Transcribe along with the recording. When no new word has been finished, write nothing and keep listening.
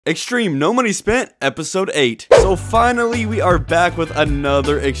Xtreme No Money Spent, episode 8. So finally we are back with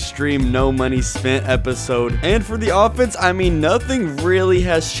another Xtreme No Money Spent episode. And for the offense, I mean, nothing really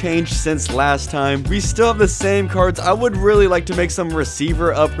has changed since last time. We still have the same cards. I would really like to make some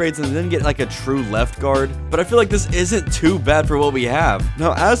receiver upgrades and then get like a true left guard. But I feel like this isn't too bad for what we have.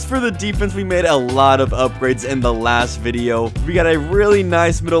 Now, as for the defense, we made a lot of upgrades in the last video. We got a really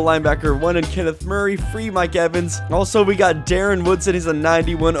nice middle linebacker, one in Kenneth Murray, free Mike Evans. Also, we got Darren Woodson. He's a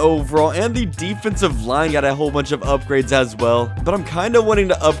 91 overall, and the defensive line got a whole bunch of upgrades as well. But I'm kind of wanting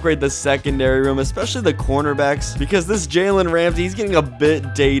to upgrade the secondary room, especially the cornerbacks, because this Jalen Ramsey, he's getting a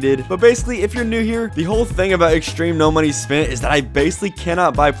bit dated. But basically, if you're new here, the whole thing about Xtreme No Money Spent is that I basically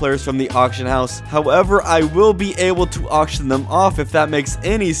cannot buy players from the auction house. However, I will be able to auction them off if that makes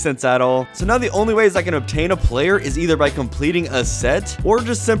any sense at all. So now the only ways I can obtain a player is either by completing a set or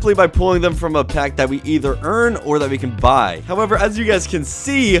just simply by pulling them from a pack that we either earn or that we can buy. However, as you guys can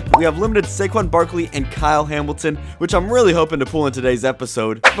see, we have limited Saquon Barkley and Kyle Hamilton, which I'm really hoping to pull in today's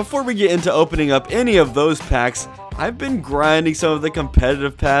episode. Before we get into opening up any of those packs, I've been grinding some of the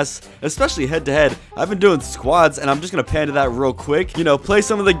competitive pass, especially head-to-head. I've been doing squads, and I'm just going to pan to that real quick. You know, play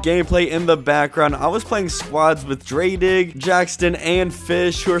some of the gameplay in the background. I was playing squads with Draydig, Jackson, and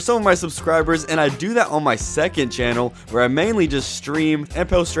Fish, who are some of my subscribers, and I do that on my second channel, where I mainly just stream and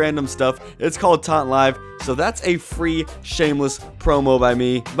post random stuff. It's called Taunt Live, so that's a free, shameless promo by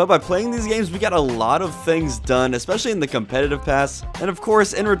me. But by playing these games, we got a lot of things done, especially in the competitive pass. And of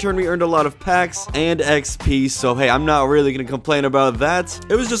course, in return, we earned a lot of packs and XP, so hey, I'm not really going to complain about that.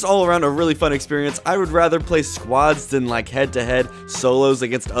 It was just all around a really fun experience. I would rather play squads than like head-to-head solos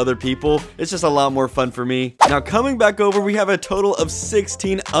against other people. It's just a lot more fun for me. Now, coming back over, we have a total of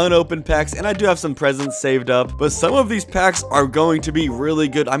 16 unopened packs, and I do have some presents saved up, but some of these packs are going to be really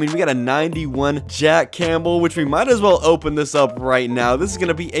good. I mean, we got a 91 Jack Campbell, which we might as well open this up right now. This is going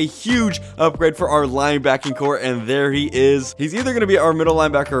to be a huge upgrade for our linebacking core, and there he is. He's either going to be our middle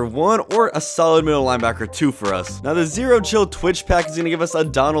linebacker 1 or a solid middle linebacker 2 for us. Now, the Zero Chill Twitch pack is going to give us a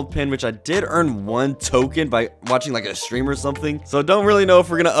Donald pin, which I did earn 1 token by watching like a stream or something. So don't really know if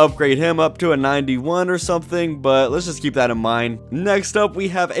we're going to upgrade him up to a 91 or something, but let's just keep that in mind. Next up, we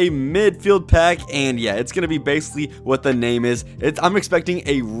have a midfield pack, and yeah, it's going to be basically what the name is. I'm expecting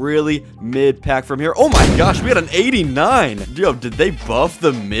a really mid pack from here. Oh my gosh, we had an 89. Yo, did they buff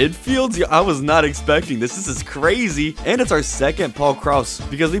the midfields? Yo, I was not expecting this. This is crazy. And it's our second Paul Krause,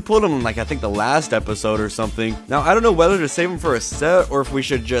 because we pulled him in like I think the last episode or something. Now, I don't know whether to save him for a set or if we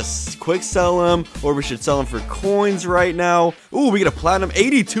should just quick sell him or we should sell him for coins right now. Ooh, we get a platinum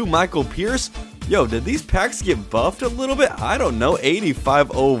 82 Michael Pierce. Yo, did these packs get buffed a little bit? I don't know,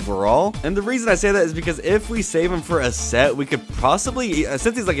 85 overall. And the reason I say that is because if we save him for a set, we could possibly,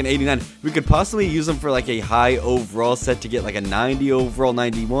 since he's like an 89, we could possibly use him for like a high overall set to get like a 90 overall,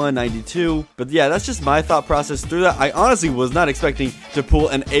 91, 92. But yeah, that's just my thought process through that. I honestly was not expecting to pull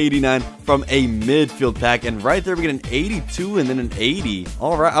an 89 from a midfield pack, and right there we get an 82 and then an 80.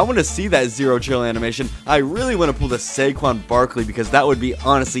 All right, I want to see that Zero Chill animation. I really want to pull the Saquon Barkley because that would be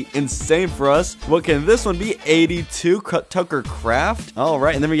honestly insane for us. What can this one be? 82 Tucker Craft. All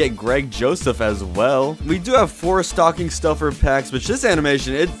right, and then we get Greg Joseph as well. We do have 4 stocking stuffer packs, which this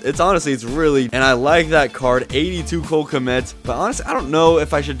animation, it's honestly, it's really, and I like that card, 82 Cole Kmet. But honestly, I don't know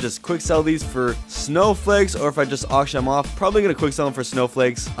if I should just quick sell these for snowflakes or if I just auction them off. Probably gonna quick sell them for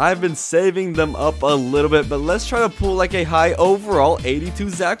snowflakes. I've been saving them up a little bit, but let's try to pull like a high overall 82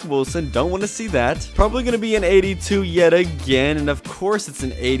 Zach Wilson. Don't want to see that. Probably gonna be an 82 yet again, and of course it's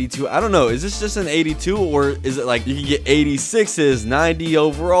an 82. I don't know, is this just an 82 or is it like you can get 86s, 90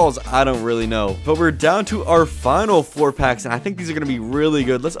 overalls? I don't really know. But we're down to our final 4 packs, and I think these are gonna be really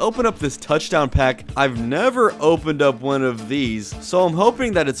good. Let's open up this touchdown pack. I've never opened up one of these, so I'm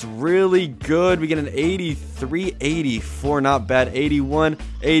hoping that it's really good. We get an 83, 84, not bad, 81,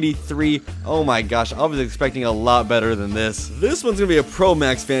 83. Oh my gosh, I was expecting a lot better than this. This one's gonna be a Pro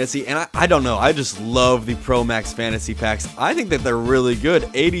Max Fantasy, and I don't know, I just love the Pro Max Fantasy packs. I think that they're really good.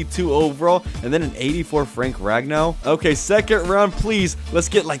 82 overall, and then an 84 Frank Ragnow. Okay, second round, please. Let's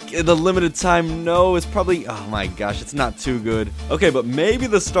get like the limited time. No, it's probably, oh my gosh, it's not too good. Okay, but maybe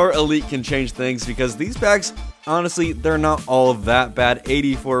the Star Elite can change things because these packs, honestly, they're not all that bad.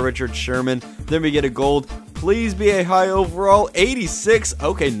 84 Richard Sherman. Then we get a gold please be a high overall. 86,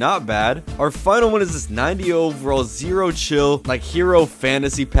 okay, not bad. Our final one is this 90 overall zero chill, like hero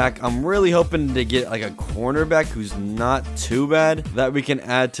fantasy pack. I'm really hoping to get like a cornerback who's not too bad that we can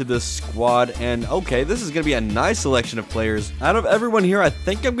add to the squad. And okay, this is gonna be a nice selection of players. Out of everyone here, I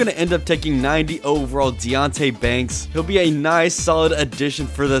think I'm gonna end up taking 90 overall Deontay Banks. He'll be a nice solid addition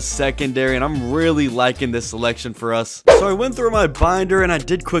for the secondary, and I'm really liking this selection for us. So I went through my binder and I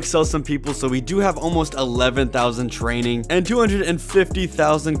did quick sell some people, so we do have almost 11,000 training and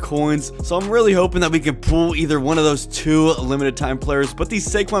 250,000 coins. So I'm really hoping that we can pull either one of those two limited time players, but the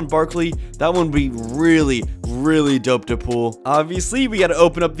Saquon Barkley, that one would be really dope to pull. Obviously, we got to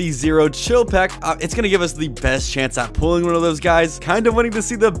open up the zero chill pack. It's gonna give us the best chance at pulling one of those guys. Kind of wanting to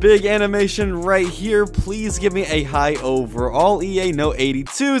see the big animation right here. Please give me a high overall. EA, no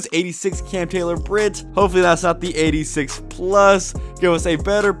 82s. 86 Cam Taylor Britt. Hopefully that's not the 86 plus. Give us a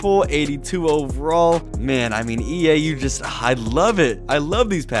better pull. 82 overall. Man, I mean, EA, I love it. I love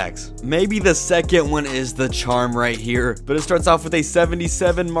these packs. Maybe the second one is the charm right here, but it starts off with a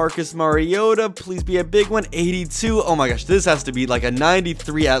 77 Marcus Mariota. Please be a big one. 82. Oh my gosh, this has to be like a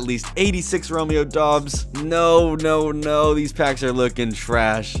 93 at least. 86 Romeo Doubs. No, these packs are looking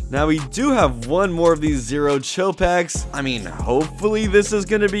trash. Now we do have one more of these zero chill packs. I mean, hopefully this is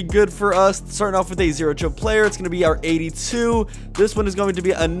going to be good for us. Starting off with a zero chill player, it's going to be our 82. This one is going to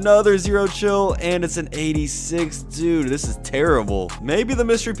be another zero chill, and it's an 86. Dude, this is terrible. Maybe the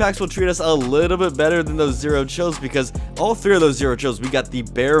mystery packs will treat us a little bit better than those zero chills, because all three of those zero chills, we got the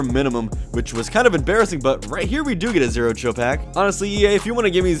bare minimum, which was kind of embarrassing, but right here we do get a zero chill pack. Honestly, EA, if you want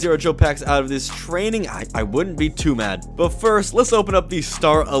to give me zero chill packs out of this training, I wouldn't be too mad. But first, let's open up the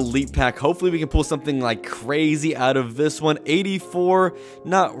Star Elite pack. Hopefully we can pull something like crazy out of this one. 84,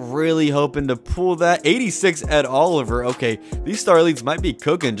 not really hoping to pull that. 86 Ed Oliver. Okay, these Star Elites might be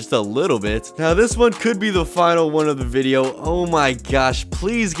cooking just a little bit. Now this one could be the final one of the video. Oh my gosh,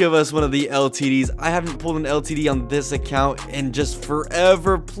 please give us one of the LTDs. I haven't pulled an LTD on this account in just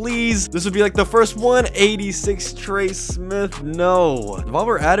forever. Please, this would be like the first one. 86 Trey Smith. No. While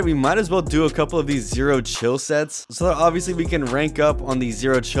we're at it, we might as well do a couple of these zero chill sets, so that obviously we can rank up on the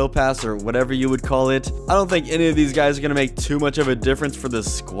zero chill pass, or whatever you would call it. I don't think any of these guys are gonna make too much of a difference for the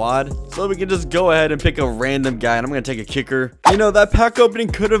squad, so we can just go ahead and pick a random guy, and I'm gonna take a kicker. You know, that pack opening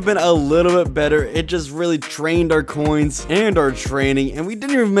could have been a little bit better. It just really drained our coins and our training, and we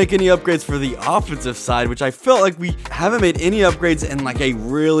didn't even make any upgrades for the offensive side, which I felt like we haven't made any upgrades in like a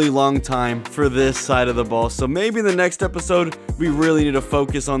really long time for this side of the ball. So maybe in the next episode we really need to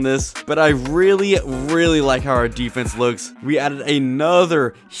focus on this. But I really like how our defense looks. We added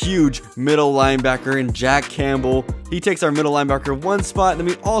another huge middle linebacker in Jack Campbell. He takes our middle linebacker one spot, and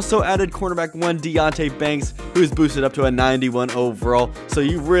then we also added cornerback one Deontay Banks, who's boosted up to a 91 overall. So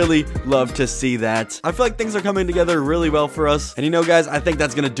you really love to see that. I feel like things are coming together really well for us. And you know, guys, I think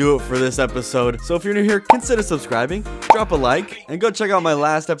that's gonna do it for this episode. So if you're new here, consider subscribing, drop a like, and go check out my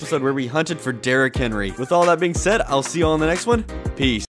last episode where we hunted for Derrick Henry. With all that being said, I'll see you all in the next one. Peace.